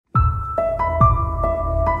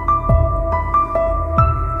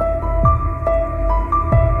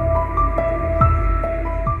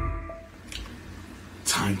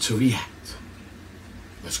to react.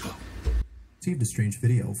 Let's go. Received a strange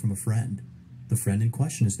video from a friend. The friend in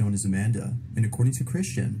question is known as Amanda, and according to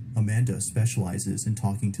Christian, Amanda specializes in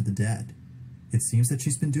talking to the dead. It seems that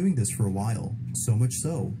she's been doing this for a while, so much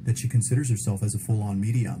so that she considers herself as a full-on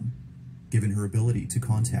medium. Given her ability to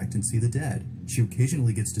contact and see the dead, she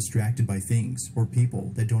occasionally gets distracted by things or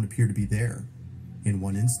people that don't appear to be there. In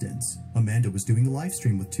one instance, Amanda was doing a live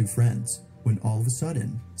stream with two friends, when all of a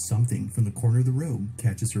sudden, something from the corner of the room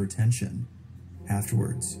catches her attention.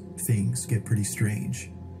 Afterwards, things get pretty strange.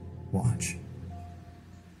 Watch.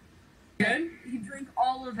 Good? He drank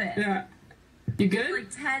all of it. Yeah. You good? Like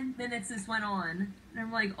 10 minutes this went on. And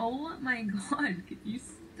I'm like, oh my god, could you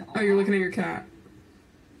stop? Oh, you're looking at your cat.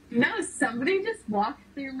 No, somebody just walked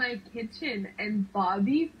through my kitchen and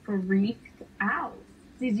Bobby freaked out.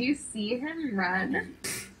 Did you see him run?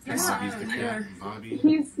 I see he's the cat, Bobby.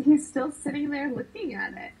 He's still sitting there looking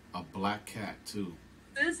at it. A black cat, too.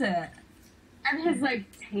 What is it? And his, like,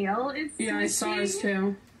 tail is Yeah, I saw his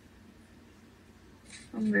tail.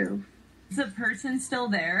 I'll move. Is the person still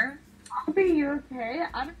there? Bobby, you okay?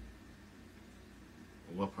 I don't...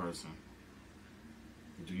 What person?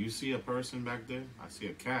 Do you see a person back there? I see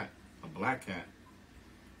a cat. A black cat.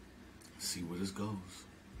 Let's see where this goes.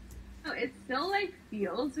 No, it still, like,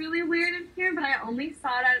 feels really weird in here, but I only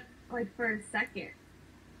saw it, like, for a second.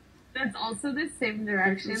 That's also the same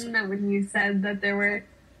direction that when you said that there were...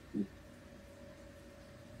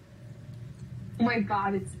 Oh my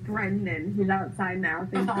god, it's Brendan. He's outside now,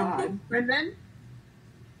 thank god. Brendan?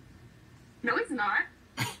 No, he's not.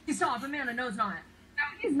 Stop, Amanda, no it's not. No,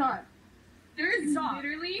 he's not. There's Stop.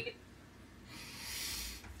 literally...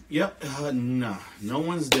 Yep, no. No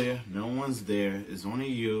one's there. No one's there. It's only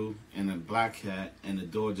you and a black cat, and the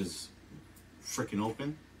door just freaking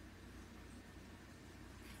open.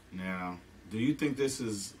 Now, do you think this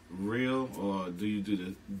is real, or do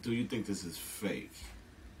you think this is fake?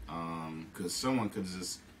 Because someone could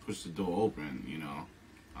just push the door open, you know.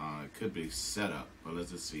 It could be set up, but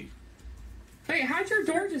let's just see. Wait, how'd your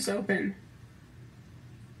door just open?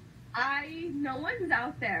 No one's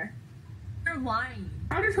out there. You're lying.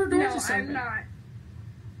 How did her door No, just I'm open?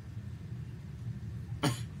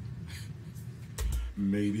 not.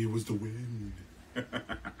 Maybe it was the wind.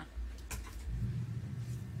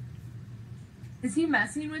 Is he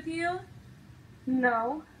messing with you?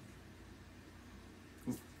 No.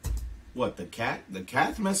 What, the cat? The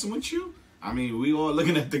cat's messing with you? I mean, we all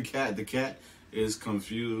looking at the cat. The cat is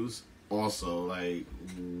confused also. Like,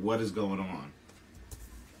 what is going on?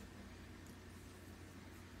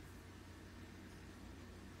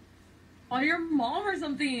 Call your mom or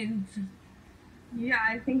something. Yeah,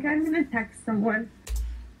 I think I'm gonna text someone.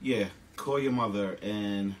 Yeah, call your mother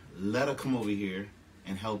and let her come over here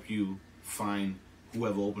and help you find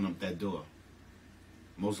whoever opened up that door.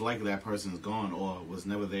 Most likely that person is gone or was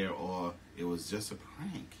never there, or it was just a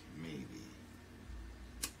prank, maybe.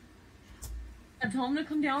 I told him to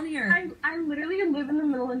come down here. I literally live in the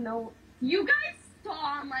middle of nowhere. You guys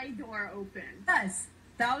saw my door open. Yes,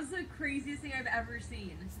 that was the craziest thing I've ever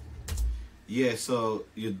seen. Yeah, so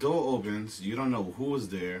your door opens, you don't know who is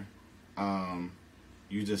there.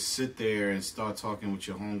 You just sit there and start talking with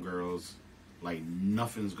your homegirls like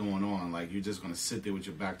nothing's going on. Like you're just gonna sit there with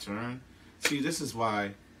your back turned. See, this is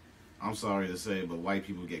why, I'm sorry to say, but white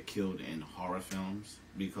people get killed in horror films.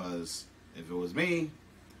 Because if it was me,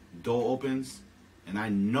 door opens, and I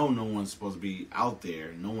know no one's supposed to be out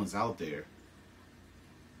there. No one's out there.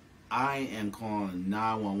 I am calling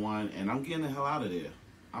 911, and I'm getting the hell out of there.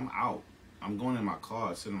 I'm out. I'm going in my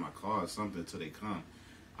car, sitting in my car or something until they come.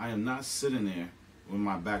 I am not sitting there with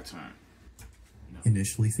my back turned. No.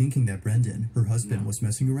 Initially thinking that Brendan, her husband, was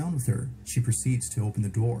messing around with her, she proceeds to open the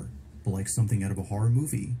door. But like something out of a horror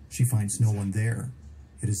movie, she finds no one there.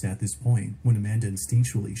 It is at this point when Amanda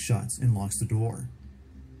instinctually shuts and locks the door.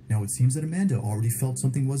 Now it seems that Amanda already felt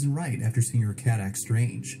something wasn't right after seeing her cat act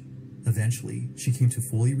strange. Eventually, she came to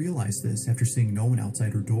fully realize this after seeing no one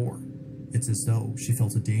outside her door. It's as though she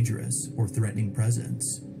felt a dangerous or threatening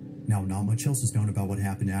presence. Now, not much else is known about what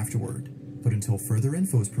happened afterward, but until further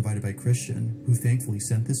info is provided by Christian, who thankfully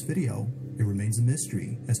sent this video, it remains a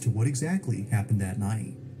mystery as to what exactly happened that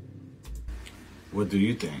night. What do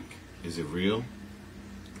you think? Is it real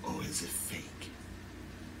or is it fake?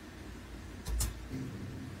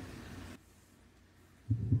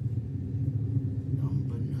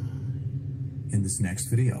 Number 9. In this next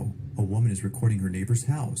video, a woman is recording her neighbor's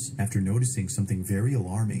house after noticing something very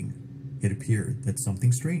alarming. It appeared that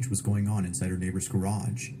something strange was going on inside her neighbor's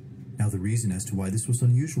garage. Now the reason as to why this was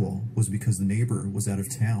unusual was because the neighbor was out of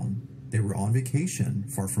town. They were on vacation,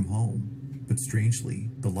 far from home. But strangely,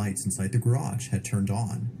 the lights inside the garage had turned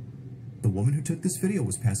on. The woman who took this video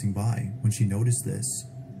was passing by when she noticed this,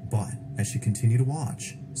 but as she continued to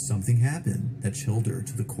watch, something happened that chilled her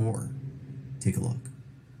to the core. Take a look.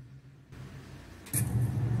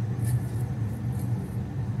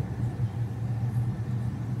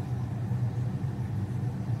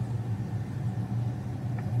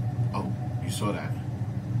 Oh, you saw that?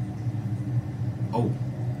 Oh,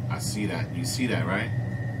 I see that. You see that, right?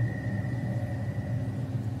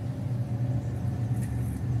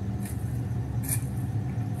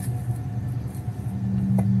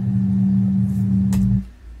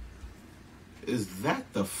 Is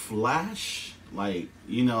that the Flash? Like,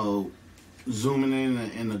 you know, zooming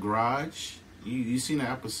in the garage? You seen the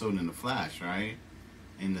episode in the Flash, right?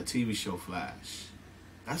 In the TV show Flash.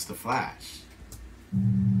 That's the Flash.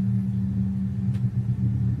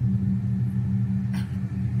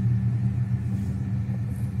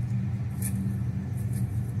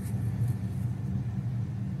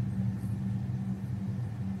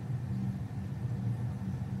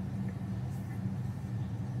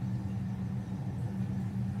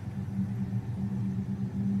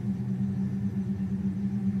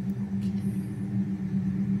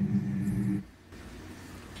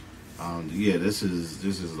 Yeah, this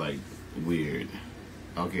is like weird.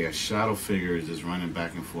 Okay, a shadow figure is just running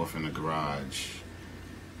back and forth in the garage.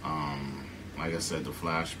 Like I said, the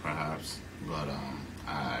Flash perhaps, but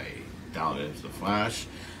I doubt it's the Flash.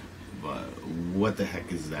 But what the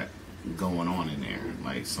heck is that going on in there?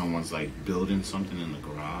 Like someone's like building something in the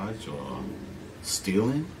garage or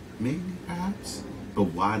stealing, maybe perhaps. But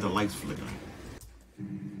why the lights flickering?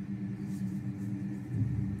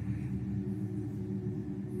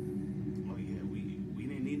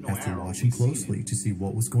 After watching closely to see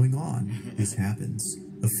what was going on, this happens.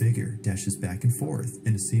 A figure dashes back and forth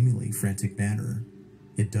in a seemingly frantic manner.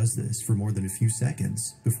 It does this for more than a few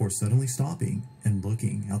seconds before suddenly stopping and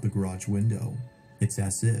looking out the garage window. It's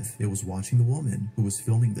as if it was watching the woman who was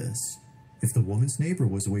filming this. If the woman's neighbor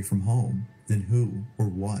was away from home, then who or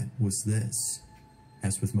what was this?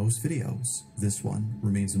 As with most videos, this one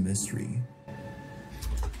remains a mystery.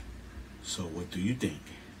 So what do you think?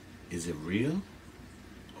 Is it real?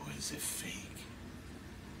 Or is it fake?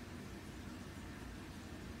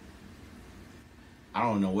 I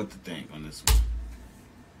don't know what to think on this one.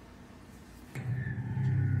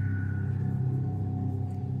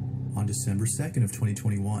 On December 2nd of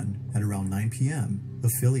 2021, at around 9 p.m.,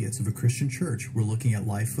 affiliates of a Christian church were looking at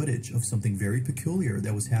live footage of something very peculiar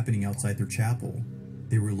that was happening outside their chapel.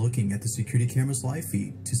 They were looking at the security camera's live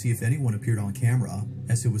feed to see if anyone appeared on camera,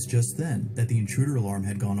 as it was just then that the intruder alarm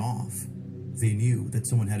had gone off. They knew that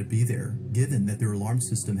someone had to be there, given that their alarm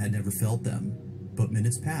system had never failed them. But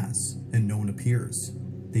minutes pass, and no one appears.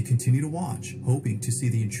 They continue to watch, hoping to see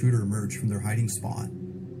the intruder emerge from their hiding spot.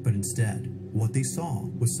 But instead, what they saw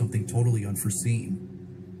was something totally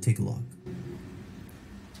unforeseen. Take a look.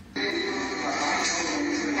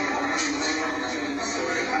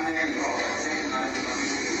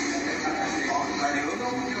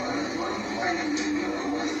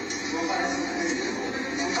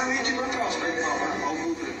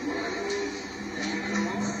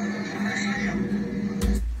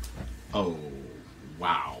 Oh,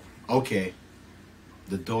 wow. Okay.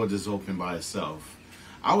 The door just opened by itself.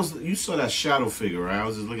 You saw that shadow figure, right? I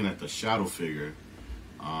was just looking at the shadow figure.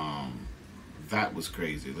 That was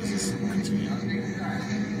crazy. Let's just continue.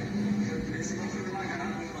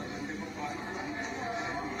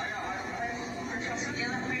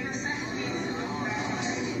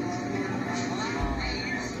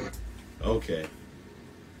 Okay.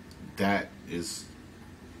 That is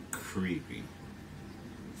creepy.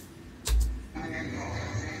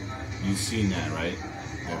 You seen that, right?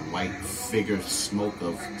 That white figure, smoke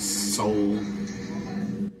of soul.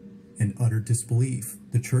 In utter disbelief,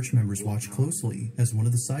 the church members watch closely as one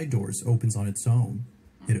of the side doors opens on its own.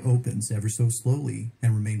 It opens ever so slowly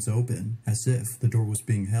and remains open, as if the door was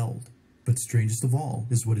being held. But strangest of all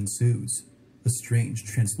is what ensues. A strange,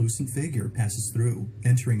 translucent figure passes through,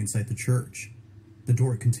 entering inside the church. The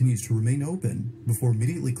door continues to remain open, before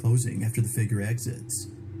immediately closing after the figure exits.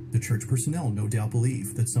 The church personnel no doubt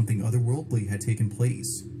believe that something otherworldly had taken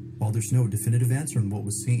place. While there's no definitive answer on what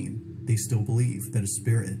was seen, they still believe that a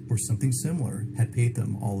spirit or something similar had paid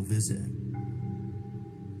them all a visit.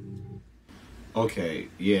 Okay,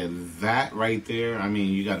 yeah, that right there, I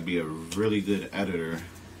mean, you got to be a really good editor,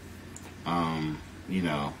 you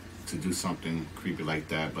know, to do something creepy like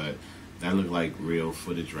that, but that looked like real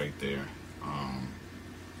footage right there.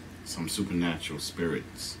 Some supernatural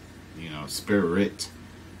spirits, you know, spirit.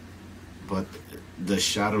 But the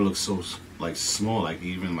shadow looks so like small, like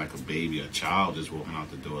even like a baby, a child just walking out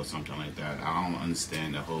the door or something like that. I don't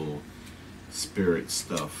understand the whole spirit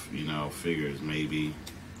stuff, figures. Maybe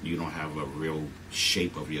you don't have a real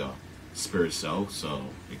shape of your spirit self, so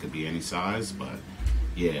it could be any size. But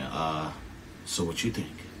yeah, so what you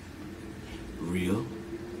think? Real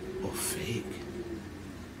or fake?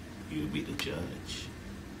 You be the judge.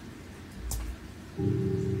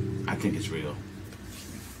 I think it's real.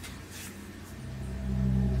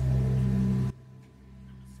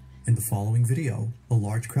 In the following video, a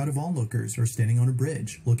large crowd of onlookers are standing on a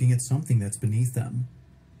bridge looking at something that's beneath them.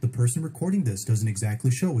 The person recording this doesn't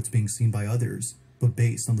exactly show what's being seen by others, but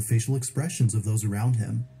based on the facial expressions of those around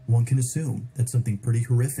him, one can assume that something pretty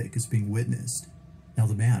horrific is being witnessed. Now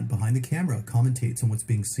the man behind the camera commentates on what's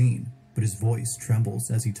being seen, but his voice trembles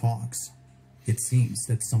as he talks. It seems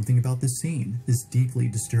that something about this scene is deeply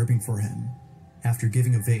disturbing for him. After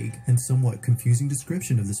giving a vague and somewhat confusing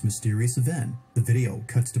description of this mysterious event, the video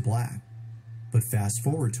cuts to black. But fast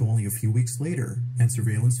forward to only a few weeks later, and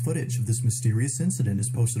surveillance footage of this mysterious incident is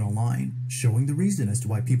posted online, showing the reason as to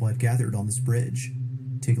why people had gathered on this bridge.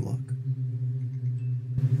 Take a look.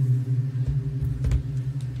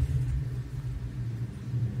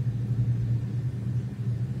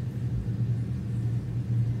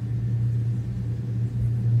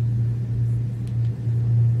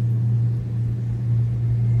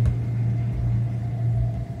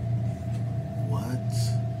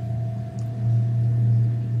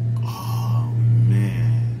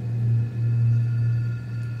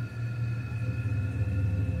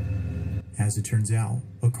 As it turns out,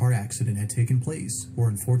 a car accident had taken place, or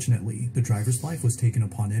unfortunately, the driver's life was taken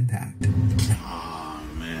upon impact. Oh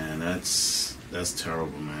man, that's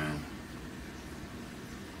terrible, man.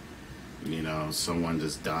 Someone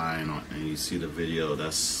just dying and you see the video,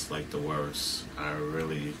 that's like the worst.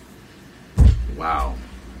 Wow.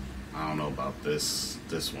 I don't know about this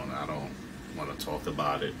one. I don't want to talk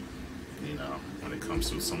about it. When it comes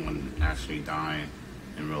to someone actually dying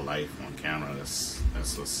in real life on camera, that's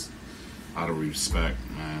just out of respect,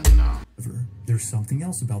 man. No. However, there's something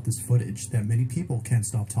else about this footage that many people can't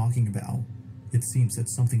stop talking about. It seems that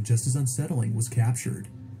something just as unsettling was captured.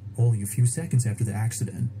 Only a few seconds after the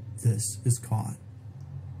accident, this is caught.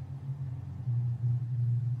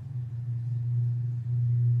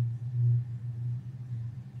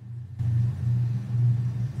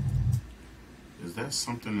 Is that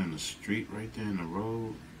something in the street right there in the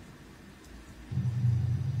road?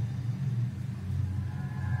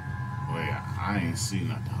 Wait, I ain't see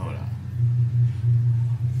nothing. Hold up.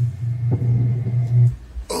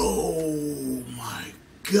 Oh my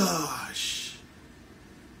gosh.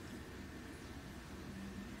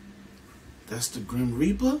 That's the Grim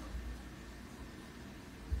Reaper?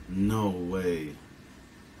 No way.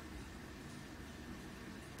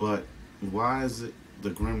 But why is it the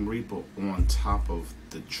Grim Reaper on top of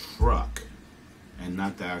the truck and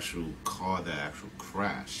not the actual car that actual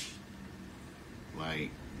crashed?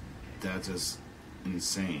 Like, that's just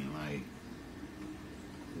insane. Like,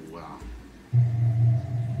 wow.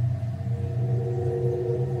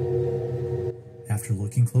 After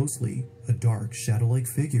looking closely, a dark, shadow-like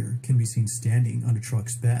figure can be seen standing on a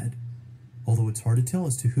truck's bed. Although it's hard to tell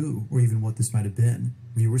as to who or even what this might have been,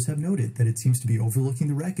 viewers have noted that it seems to be overlooking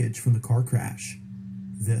the wreckage from the car crash.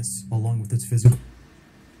 This, along with its physical...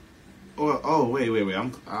 Oh, wait.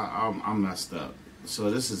 I'm messed up.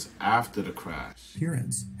 So this is after the crash.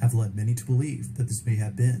 ...appearance have led many to believe that this may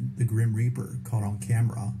have been the Grim Reaper caught on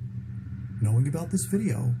camera. Knowing about this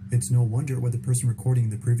video, it's no wonder why the person recording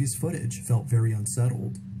the previous footage felt very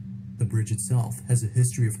unsettled. The bridge itself has a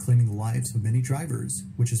history of claiming the lives of many drivers,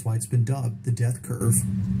 which is why it's been dubbed the death curve.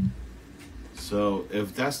 So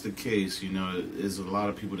if that's the case, there's a lot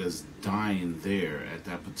of people that's dying there at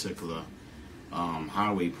that particular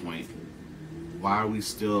highway point. Why we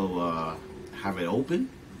still have it open?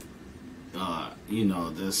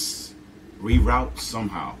 This reroute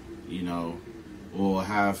somehow, or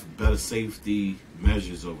have better safety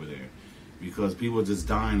measures over there, because people are just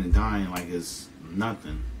dying and dying like it's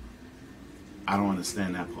nothing. I don't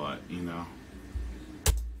understand that part,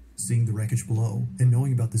 Seeing the wreckage below and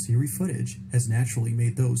knowing about this eerie footage has naturally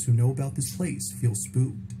made those who know about this place feel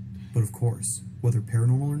spooked. But of course, whether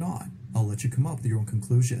paranormal or not, I'll let you come up with your own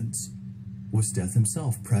conclusions. Was Death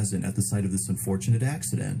himself present at the site of this unfortunate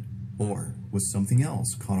accident? Or was something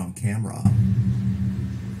else caught on camera?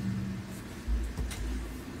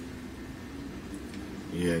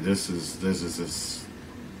 Yeah, this is just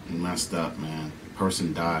messed up, man.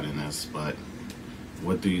 Person died in this, but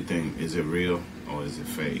what do you think? Is it real or is it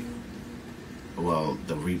fake? Well,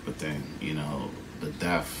 the Reaper thing, the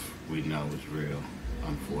death we know is real,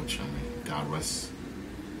 unfortunately. God rest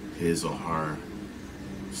his or her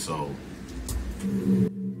soul.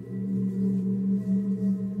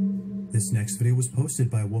 This next video was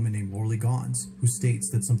posted by a woman named Lorley Gons, who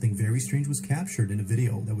states that something very strange was captured in a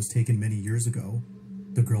video that was taken many years ago.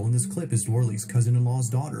 The girl in this clip is Lorley's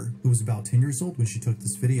cousin-in-law's daughter, who was about 10 years old when she took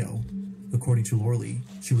this video. According to Lorley,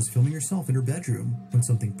 she was filming herself in her bedroom when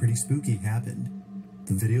something pretty spooky happened.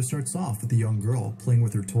 The video starts off with a young girl playing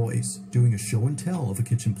with her toys, doing a show and tell of a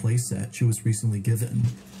kitchen playset she was recently given.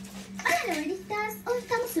 Hola novelistas, hoy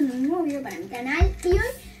estamos en un nuevo video para mi canal y hoy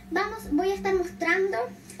voy a estar mostrando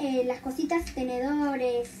las cositas,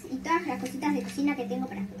 tenedores y todas las cositas de cocina que tengo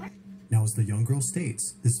para jugar. Now, as the young girl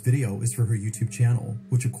states, this video is for her YouTube channel,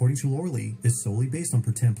 which according to Lorley is solely based on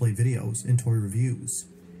pretend play videos and toy reviews.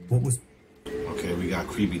 Okay, we got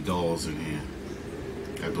creepy dolls in here.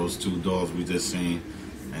 Got those two dolls we just seen,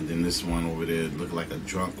 and then this one over there look like a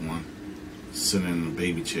drunk one, sitting in the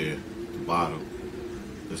baby chair at the bottom.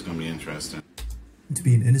 It's gonna be interesting. To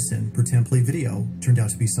be an innocent pretend play video turned out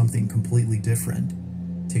to be something completely different.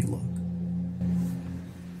 Take a look.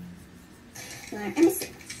 Bueno, empecé.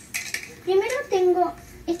 Primero tengo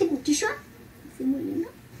este cuchillo, así muy lindo.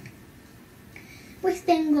 Pues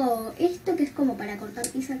tengo esto que es como para cortar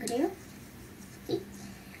pizza, creo. ¿Sí?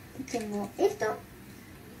 Tengo esto,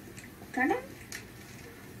 cara,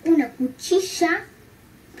 una cuchilla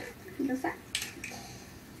filosa.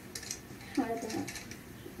 Ahora tengo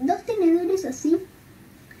dos tenedores así,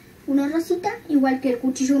 uno rosita, igual que el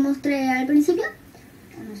cuchillo que mostré al principio,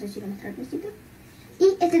 no sé si lo mostré al principio, y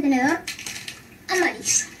este tenedor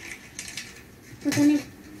amarillo. Voy a tener,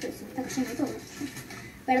 se me está cayendo todo.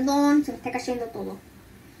 Perdón, se me está cayendo todo.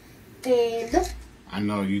 Dos. I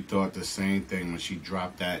know you thought the same thing when she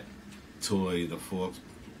dropped that toy, the fork,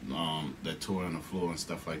 that toy on the floor and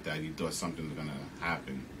stuff like that. You thought something was gonna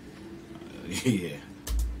happen. Yeah.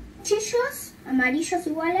 Cuchillos amarillos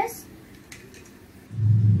iguales.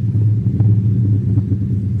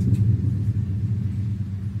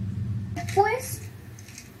 Después,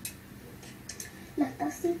 las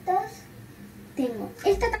tacitas. Tengo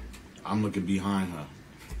esta I'm looking behind her.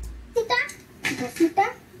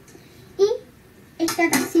 tacita y esta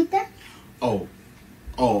tacita. Oh,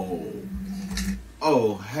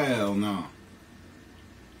 hell no.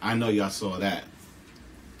 I know y'all saw that.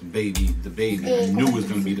 The baby. I knew it was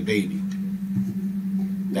gonna be the baby.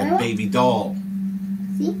 That baby doll.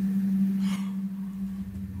 ¿Sí?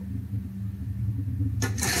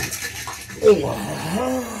 Oh,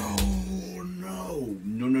 no.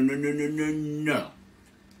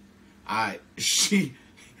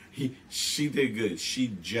 She did good. She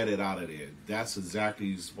jetted out of there. That's exactly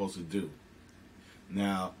what you're supposed to do.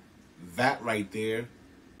 Now, that right there,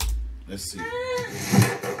 let's see.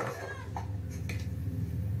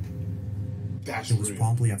 That's It was real.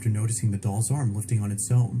 promptly after noticing the doll's arm lifting on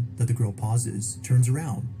its own that the girl pauses, turns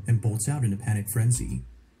around, and bolts out in a panic frenzy.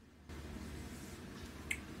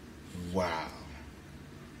 Wow.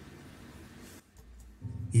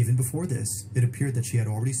 Even before this, it appeared that she had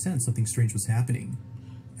already sensed something strange was happening,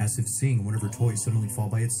 as if seeing one of her toys suddenly fall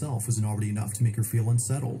by itself wasn't already enough to make her feel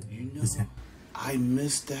unsettled. You know, I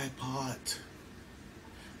missed that part.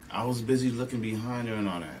 I was busy looking behind her and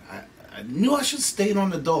all that. I knew I should have stayed on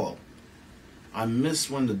the doll. I missed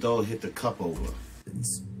when the doll hit the cup over.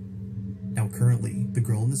 Now currently, the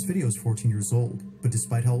girl in this video is 14 years old, but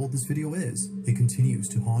despite how old this video is, it continues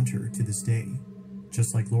to haunt her to this day.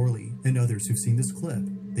 Just like Lorley and others who've seen this clip,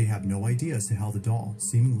 they have no idea as to how the doll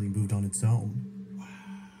seemingly moved on its own.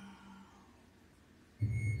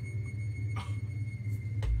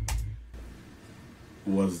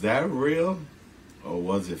 Was that real or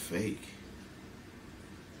was it fake?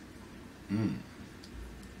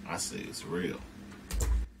 I say it's real.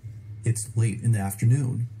 It's late in the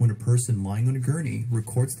afternoon when a person lying on a gurney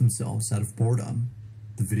records themselves out of boredom.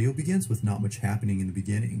 The video begins with not much happening in the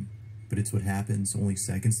beginning, but it's what happens only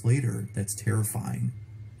seconds later that's terrifying.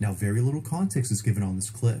 Now, very little context is given on this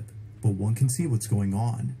clip, but one can see what's going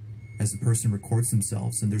on. As the person records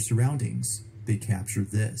themselves and their surroundings, they capture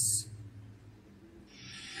this.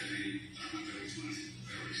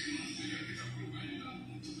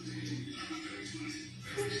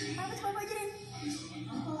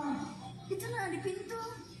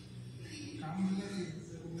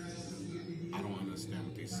 I don't understand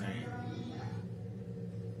what they're saying.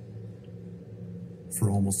 For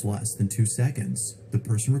almost less than 2 seconds, the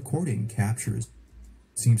person recording captures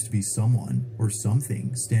seems to be someone or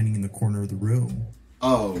something standing in the corner of the room.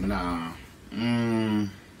 Oh, nah.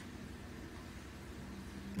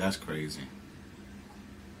 That's crazy.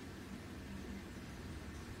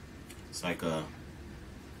 It's like a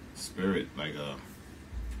spirit, like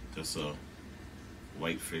just a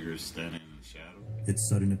white figure standing in the shadow. Its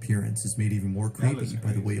sudden appearance is made even more creepy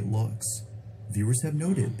by the way it looks. Viewers have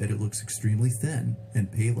noted that it looks extremely thin and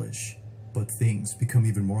palish, but things become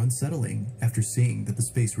even more unsettling after seeing that the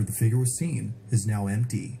space where the figure was seen is now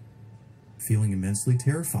empty. Feeling immensely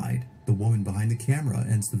terrified, the woman behind the camera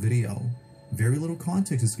ends the video. Very little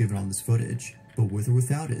context is given on this footage, but with or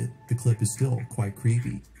without it, the clip is still quite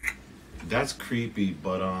creepy. That's creepy,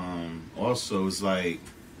 but also it's like,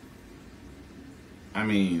 I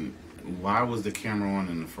mean, why was the camera on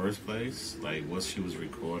in the first place? Like, what she was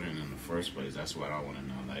recording in the first place? That's what I want to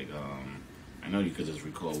know. Like, I know you could just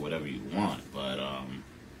record whatever you want, but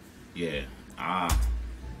yeah, I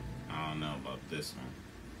don't know about this one.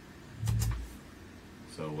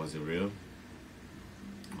 So was it real?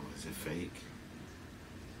 Or is it fake?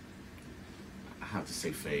 I have to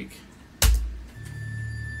say fake.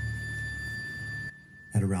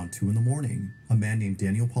 At around 2 in the morning, a man named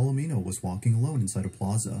Daniel Palomino was walking alone inside a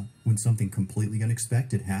plaza when something completely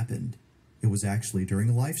unexpected happened. It was actually during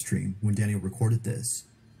a live stream when Daniel recorded this.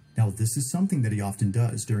 Now, this is something that he often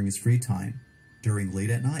does during his free time. During late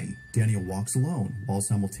at night, Daniel walks alone while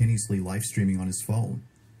simultaneously live streaming on his phone.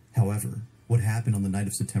 However, what happened on the night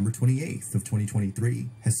of September 28th of 2023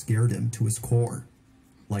 has scared him to his core.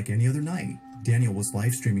 Like any other night, Daniel was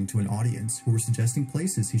live streaming to an audience who were suggesting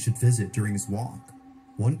places he should visit during his walk.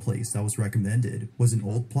 One place that was recommended was an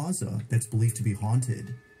old plaza that's believed to be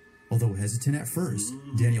haunted. Although hesitant at first,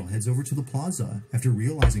 Daniel heads over to the plaza after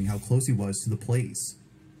realizing how close he was to the place.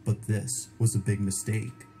 But this was a big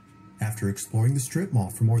mistake. After exploring the strip mall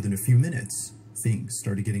for more than a few minutes, things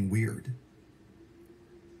started getting weird.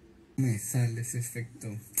 Me sale ese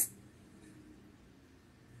efecto.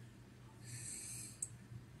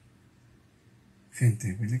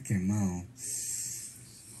 Gente, huele quemado.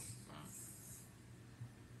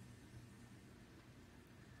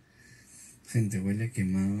 Gente, huele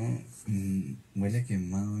quemado. Huele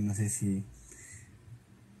quemado, no sé si...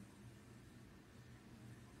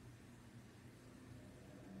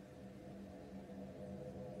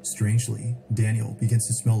 Strangely, Daniel begins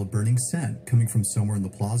to smell a burning scent coming from somewhere in the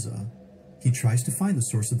plaza. He tries to find the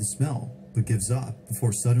source of the smell, but gives up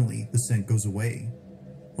before suddenly the scent goes away.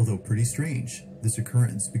 Although pretty strange, this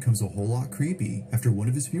occurrence becomes a whole lot creepy after one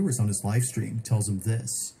of his viewers on his live stream tells him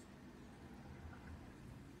this.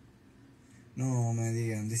 No me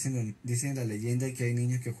digan, dicen la leyenda que hay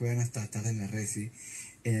niños que juegan hasta tarde en la Resi.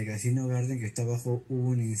 En el Casino Garden que está abajo hubo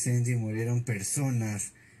un incendio y murieron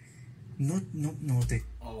personas. No te...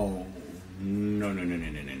 Oh, no.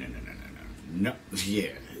 No,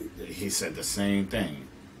 yeah, he said the same thing.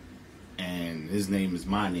 And his name is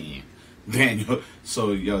my name, Daniel.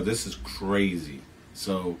 So, yo, this is crazy.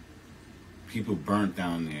 So, people burnt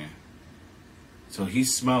down there. So,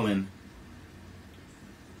 he's smelling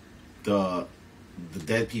the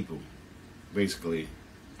dead people, basically.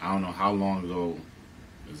 I don't know how long ago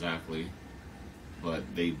exactly,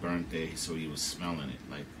 but they burnt there, so he was smelling it.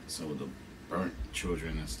 Like, so the burnt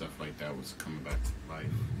children and stuff like that was coming back to life.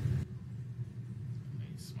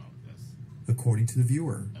 They smelled this. According to the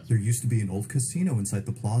viewer, there used to be an old casino inside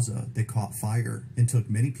the plaza that caught fire and took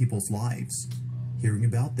many people's lives. Hearing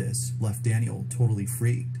about this left Daniel totally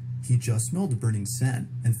freaked. He just smelled a burning scent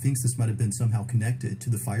and thinks this might have been somehow connected to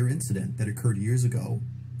the fire incident that occurred years ago.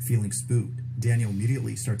 Feeling spooked, Daniel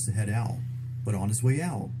immediately starts to head out. But on his way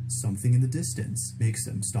out, something in the distance makes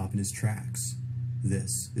him stop in his tracks.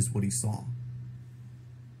 This is what he saw.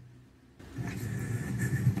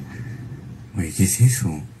 Oye, ¿qué es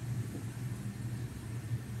eso?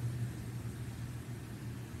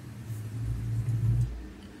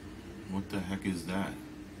 What the heck is that?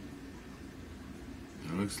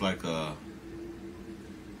 It looks like a...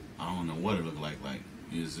 I don't know what it looked like. Like,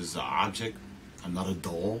 is this an object? Another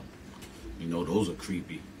doll? You know, those are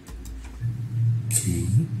creepy. ¿Qué?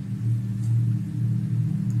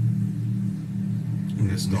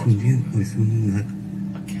 This ¿Es starts un bien o moving. es un gato?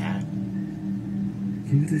 A cat.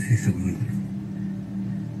 ¿Qué mierda es eso, güey?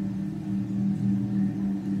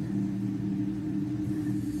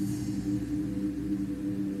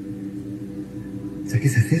 O sea, que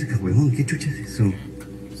se acerca, huevón. ¿Qué chucha es eso?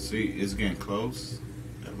 See, it's getting close.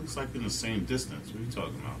 That looks like in the same distance. What are you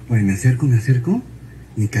talking about? Oye, me acerco.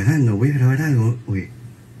 Ni cagando, voy a grabar algo. Oye.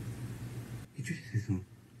 ¿Qué chucha es eso?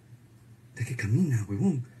 Está que camina,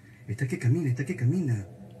 huevón. Está que camina. Está que...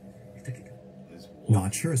 It's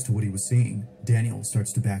Not sure as to what he was seeing, Daniel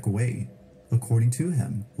starts to back away. According to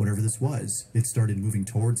him, whatever this was, it started moving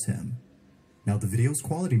towards him. Now, the video's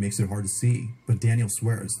quality makes it hard to see, but Daniel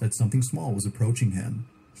swears that something small was approaching him.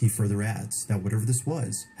 He further adds that whatever this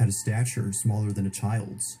was had a stature smaller than a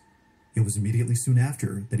child's. It was immediately soon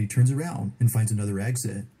after that he turns around and finds another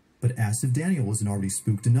exit, but as if Daniel wasn't already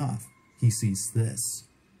spooked enough, he sees this.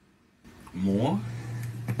 More?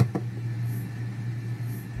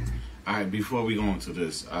 Alright, before we go into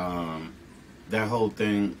this, that whole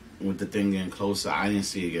thing with the thing getting closer, I didn't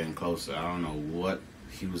see it getting closer. I don't know what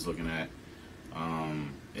he was looking at.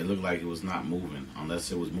 It looked like it was not moving,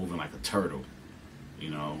 unless it was moving like a turtle. You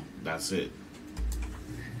know, that's it.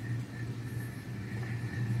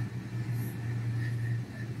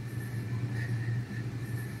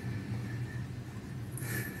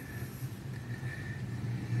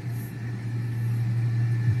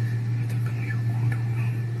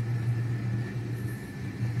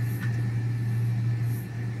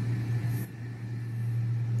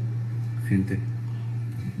 Gente.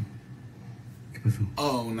 ¿Qué pasó?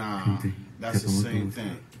 Oh, nah. Gente, That's se the acabó same todo.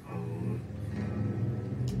 thing.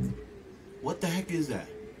 What the heck is that?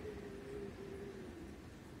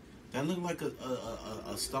 That looked like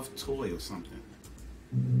a stuffed toy or something.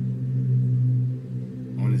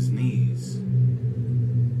 On his knees.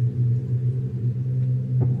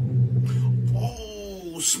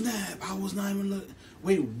 Oh, snap. I was not even looking.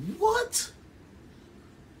 Wait, what?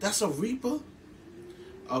 That's a Reaper?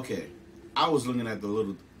 Okay. I was looking at the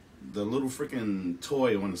little freaking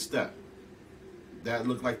toy on the step. That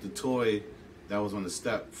looked like the toy that was on the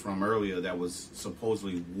step from earlier that was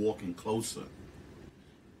supposedly walking closer.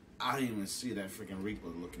 I didn't even see that freaking Reaper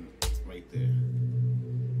looking right there.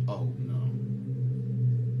 Oh no.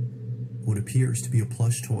 What appears to be a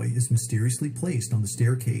plush toy is mysteriously placed on the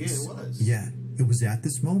staircase. Yeah, it was. Yet, it was at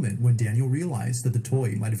this moment when Daniel realized that the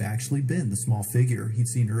toy might have actually been the small figure he'd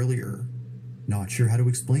seen earlier. Not sure how to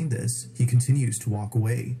explain this, he continues to walk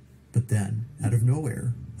away. But then, out of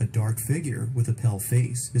nowhere, a dark figure with a pale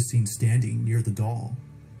face is seen standing near the doll.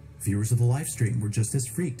 Viewers of the livestream were just as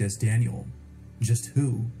freaked as Daniel. Just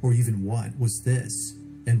who, or even what, was this?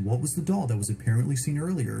 And what was the doll that was apparently seen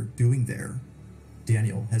earlier doing there?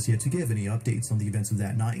 Daniel has yet to give any updates on the events of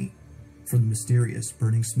that night. From the mysterious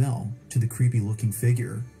burning smell to the creepy looking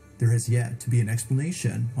figure, there has yet to be an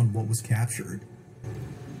explanation on what was captured.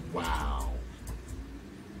 Wow.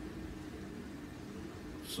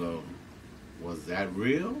 So, was that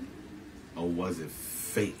real or was it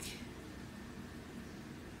fake?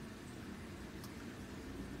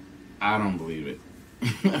 I don't believe it.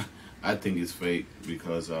 I think it's fake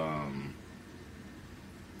because the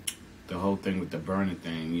whole thing with the burning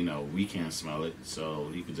thing, you know, we can't smell it, so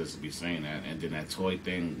he could just be saying that. And then that toy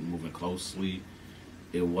thing moving closely,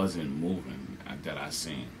 it wasn't moving that I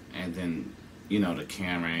seen. And then, you know, the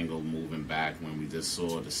camera angle moving back when we just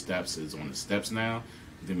saw the steps is on the steps now.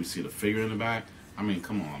 Then we see the figure in the back. I mean,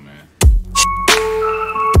 come on, man.